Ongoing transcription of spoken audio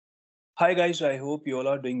Hi guys, I hope you all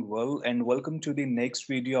are doing well and welcome to the next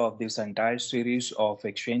video of this entire series of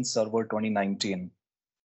Exchange Server 2019.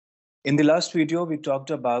 In the last video, we talked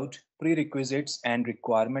about prerequisites and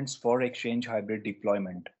requirements for Exchange hybrid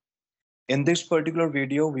deployment. In this particular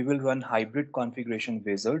video, we will run hybrid configuration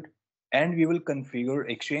wizard and we will configure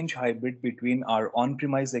Exchange hybrid between our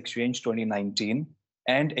on-premise Exchange 2019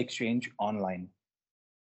 and Exchange Online.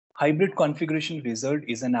 Hybrid Configuration Wizard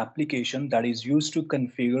is an application that is used to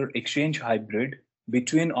configure Exchange Hybrid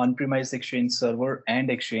between on-premise Exchange Server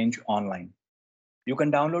and Exchange Online. You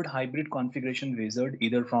can download Hybrid Configuration Wizard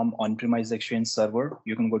either from on-premise Exchange Server.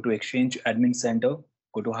 You can go to Exchange Admin Center,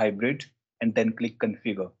 go to Hybrid, and then click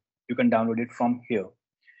Configure. You can download it from here.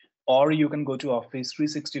 Or you can go to Office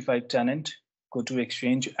 365 tenant, go to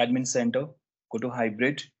Exchange Admin Center, go to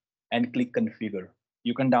Hybrid, and click Configure.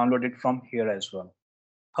 You can download it from here as well.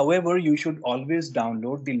 However, you should always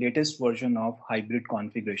download the latest version of Hybrid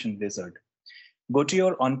Configuration Wizard. Go to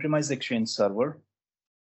your on-premise Exchange server,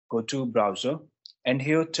 go to browser, and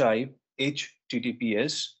here type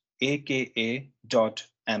https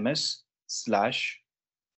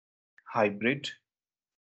aka.ms/hybrid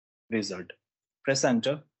wizard. Press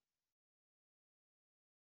enter,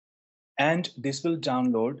 and this will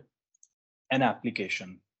download an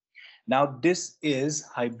application. Now, this is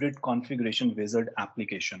Hybrid Configuration Wizard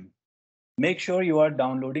application. Make sure you are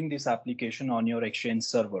downloading this application on your Exchange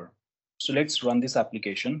server. So let's run this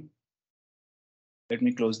application. Let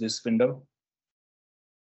me close this window.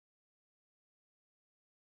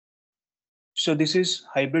 So this is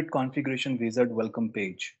Hybrid Configuration Wizard welcome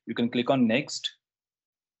page. You can click on next.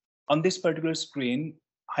 On this particular screen,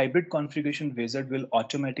 Hybrid Configuration Wizard will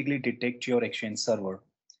automatically detect your Exchange server.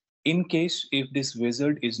 In case if this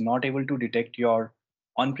wizard is not able to detect your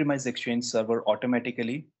on-premise Exchange server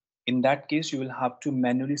automatically, in that case, you will have to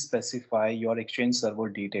manually specify your Exchange server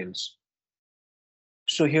details.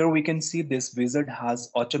 So here we can see this wizard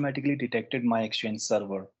has automatically detected my Exchange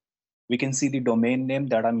server. We can see the domain name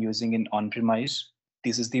that I'm using in on-premise.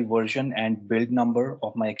 This is the version and build number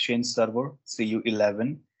of my Exchange server,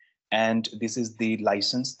 CU11. And this is the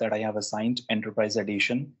license that I have assigned, Enterprise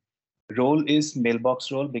Edition. Role is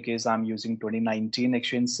mailbox role because I'm using 2019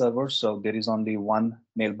 Exchange server. So there is only one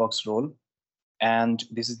mailbox role. And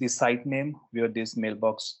this is the site name where this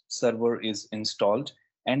mailbox server is installed.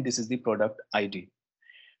 And this is the product ID.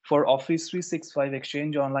 For Office 365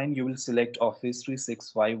 Exchange Online, you will select Office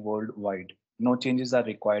 365 Worldwide. No changes are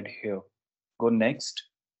required here. Go next.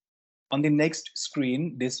 On the next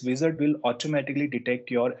screen, this wizard will automatically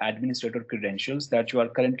detect your administrator credentials that you are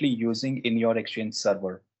currently using in your Exchange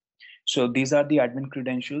server. So these are the admin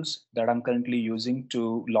credentials that I'm currently using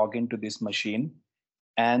to log into this machine.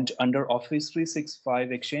 And under Office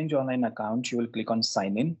 365 Exchange Online account, you will click on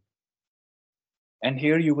Sign In. And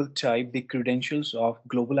here you will type the credentials of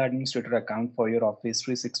Global Administrator account for your Office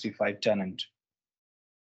 365 tenant.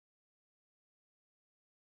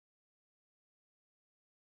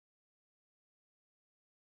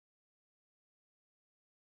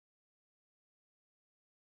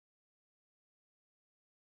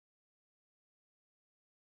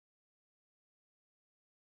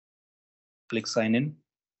 Click Sign In.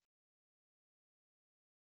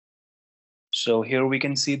 So here we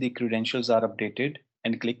can see the credentials are updated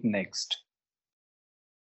and click Next.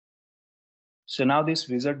 So now this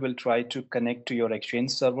wizard will try to connect to your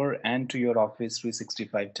Exchange server and to your Office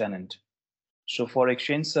 365 tenant. So for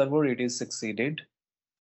Exchange server, it is succeeded.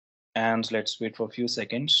 And let's wait for a few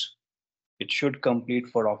seconds. It should complete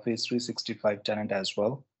for Office 365 tenant as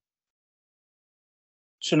well.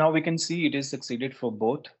 So now we can see it is succeeded for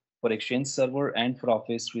both, for Exchange server and for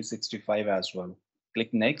Office 365 as well.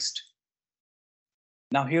 Click Next.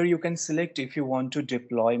 Now here you can select if you want to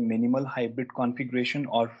deploy minimal hybrid configuration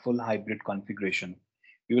or full hybrid configuration.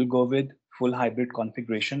 You will go with full hybrid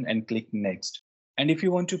configuration and click Next. And if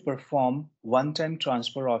you want to perform one-time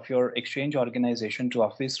transfer of your Exchange organization to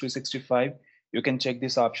Office 365, you can check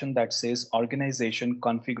this option that says Organization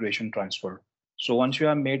Configuration Transfer. So once you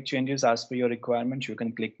have made changes as per your requirements, you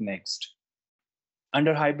can click Next.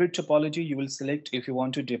 Under hybrid topology, you will select if you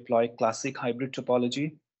want to deploy classic hybrid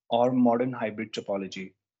topology or modern hybrid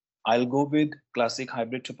topology. I'll go with classic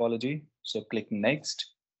hybrid topology, so click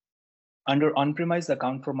Next. Under on-premise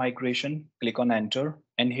account for migration, click on Enter,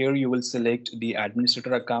 and here you will select the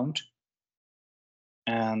administrator account,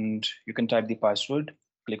 and you can type the password,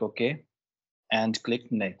 click OK, and click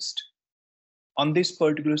Next. On this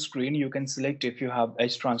particular screen, you can select if you have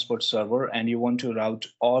Edge Transport Server and you want to route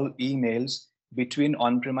all emails between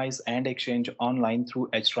on-premise and Exchange Online through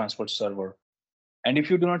Edge Transport Server. And if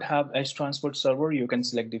you do not have Edge Transport Server, you can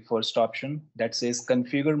select the first option that says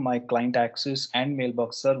configure my client access and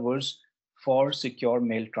mailbox servers for secure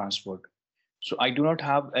mail transport. So I do not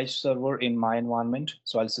have Edge server in my environment,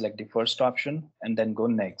 so I'll select the first option and then go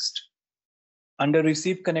next. Under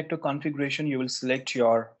Receive Connector Configuration, you will select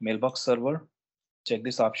your mailbox server, check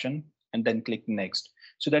this option, and then click Next.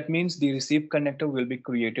 So that means the Receive Connector will be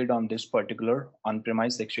created on this particular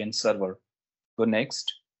on-premise Exchange server. Go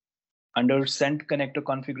next. Under Send Connector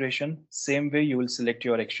Configuration, same way you will select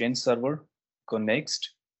your Exchange server, go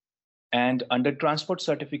next. And under Transport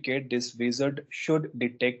Certificate, this wizard should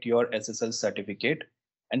detect your SSL certificate.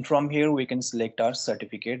 And from here, we can select our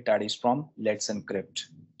certificate that is from Let's Encrypt.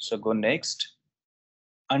 So go next.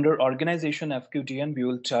 Under Organization FQDN, we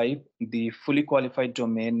will type the fully qualified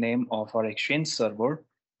domain name of our Exchange server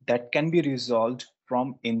that can be resolved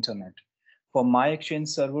from internet. For my Exchange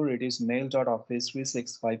server, it is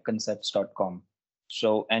mail.office365concepts.com.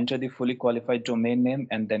 So enter the fully qualified domain name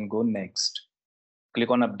and then go next. Click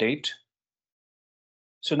on Update.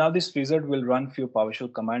 So now this wizard will run few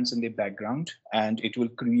PowerShell commands in the background, and it will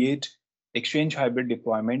create Exchange hybrid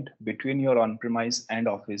deployment between your on-premise and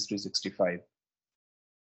Office 365.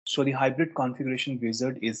 So the hybrid configuration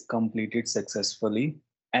wizard is completed successfully,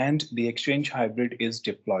 and the Exchange hybrid is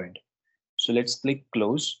deployed. So let's click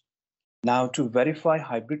Close. Now to verify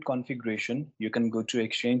hybrid configuration, you can go to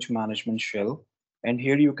Exchange Management Shell, and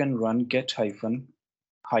here you can run get-hybrid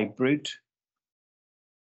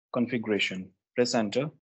configuration. Press Enter.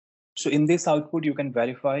 So in this output, you can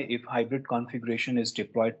verify if hybrid configuration is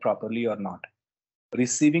deployed properly or not.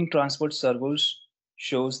 Receiving transport servers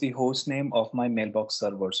shows the host name of my mailbox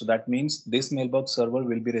server. So that means this mailbox server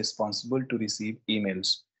will be responsible to receive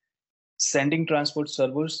emails. Sending transport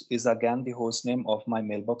servers is again the host name of my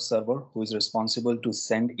mailbox server who is responsible to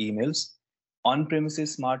send emails.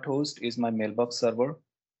 On-premises smart host is my mailbox server.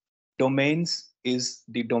 Domains is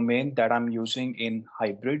the domain that I'm using in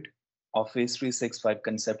hybrid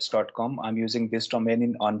office365concepts.com. I'm using this domain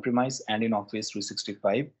in on-premise and in Office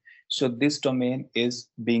 365. So this domain is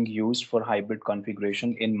being used for hybrid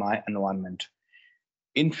configuration in my environment.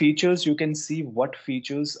 In features, you can see what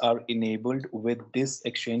features are enabled with this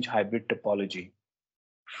Exchange hybrid topology.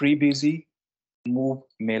 FreeBusy, Move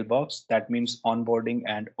Mailbox, that means onboarding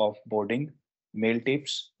and offboarding, mail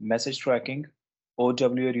tips, message tracking,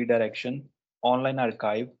 OWA redirection, online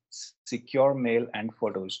archive, secure mail, and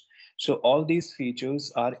photos. So all these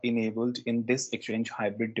features are enabled in this Exchange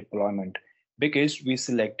hybrid deployment because we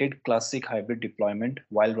selected classic hybrid deployment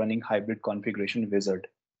while running hybrid configuration wizard.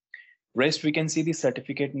 Rest, we can see the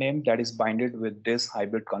certificate name that is binded with this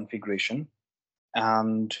hybrid configuration.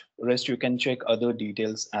 And rest, you can check other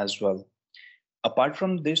details as well. Apart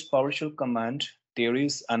from this PowerShell command, there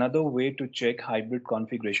is another way to check hybrid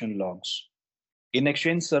configuration logs. In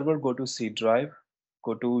Exchange Server, go to C drive,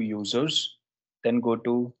 go to users, then go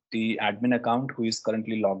to the admin account who is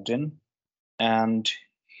currently logged in. And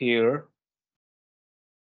here,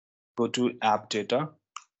 go to app data,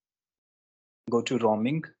 go to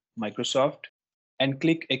roaming, Microsoft, and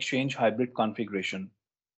click Exchange hybrid configuration.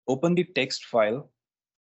 Open the text file.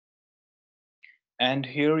 And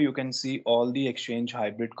here you can see all the Exchange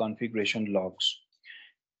hybrid configuration logs.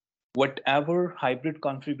 Whatever hybrid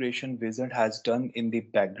configuration wizard has done in the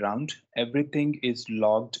background, everything is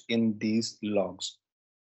logged in these logs.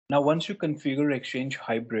 Now, once you configure Exchange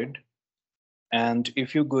hybrid, and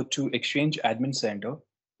if you go to Exchange Admin Center,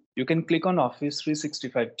 you can click on Office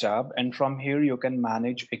 365 tab, and from here you can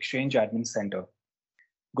manage Exchange Admin Center.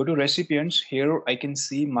 Go to Recipients. Here I can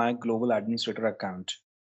see my Global Administrator account.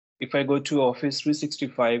 If I go to Office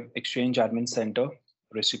 365 Exchange Admin Center,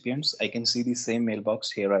 Recipients, I can see the same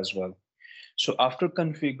mailbox here as well. So after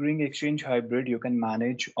configuring Exchange Hybrid, you can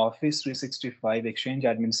manage Office 365 Exchange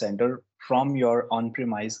Admin Center from your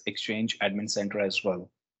on-premise Exchange Admin Center as well.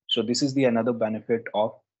 So this is the another benefit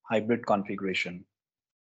of hybrid configuration.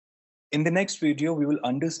 In the next video, we will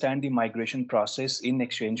understand the migration process in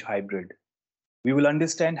Exchange Hybrid. We will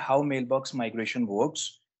understand how mailbox migration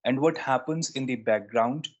works and what happens in the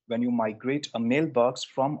background when you migrate a mailbox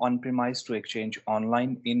from on-premise to Exchange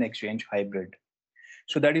Online in Exchange Hybrid.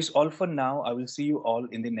 So that is all for now. I will see you all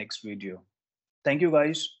in the next video. Thank you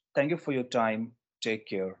guys. Thank you for your time. Take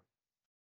care.